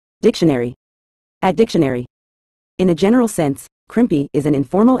Dictionary. At dictionary. In a general sense, crimpy is an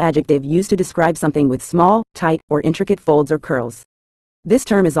informal adjective used to describe something with small, tight, or intricate folds or curls. This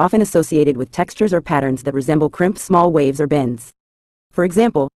term is often associated with textures or patterns that resemble crimps, small waves or bends. For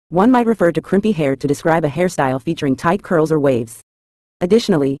example, one might refer to crimpy hair to describe a hairstyle featuring tight curls or waves.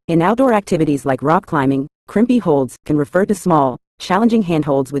 Additionally, in outdoor activities like rock climbing, crimpy holds can refer to small, challenging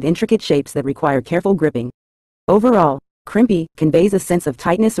handholds with intricate shapes that require careful gripping. Overall, crimpy conveys a sense of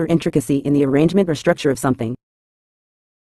tightness or intricacy in the arrangement or structure of something.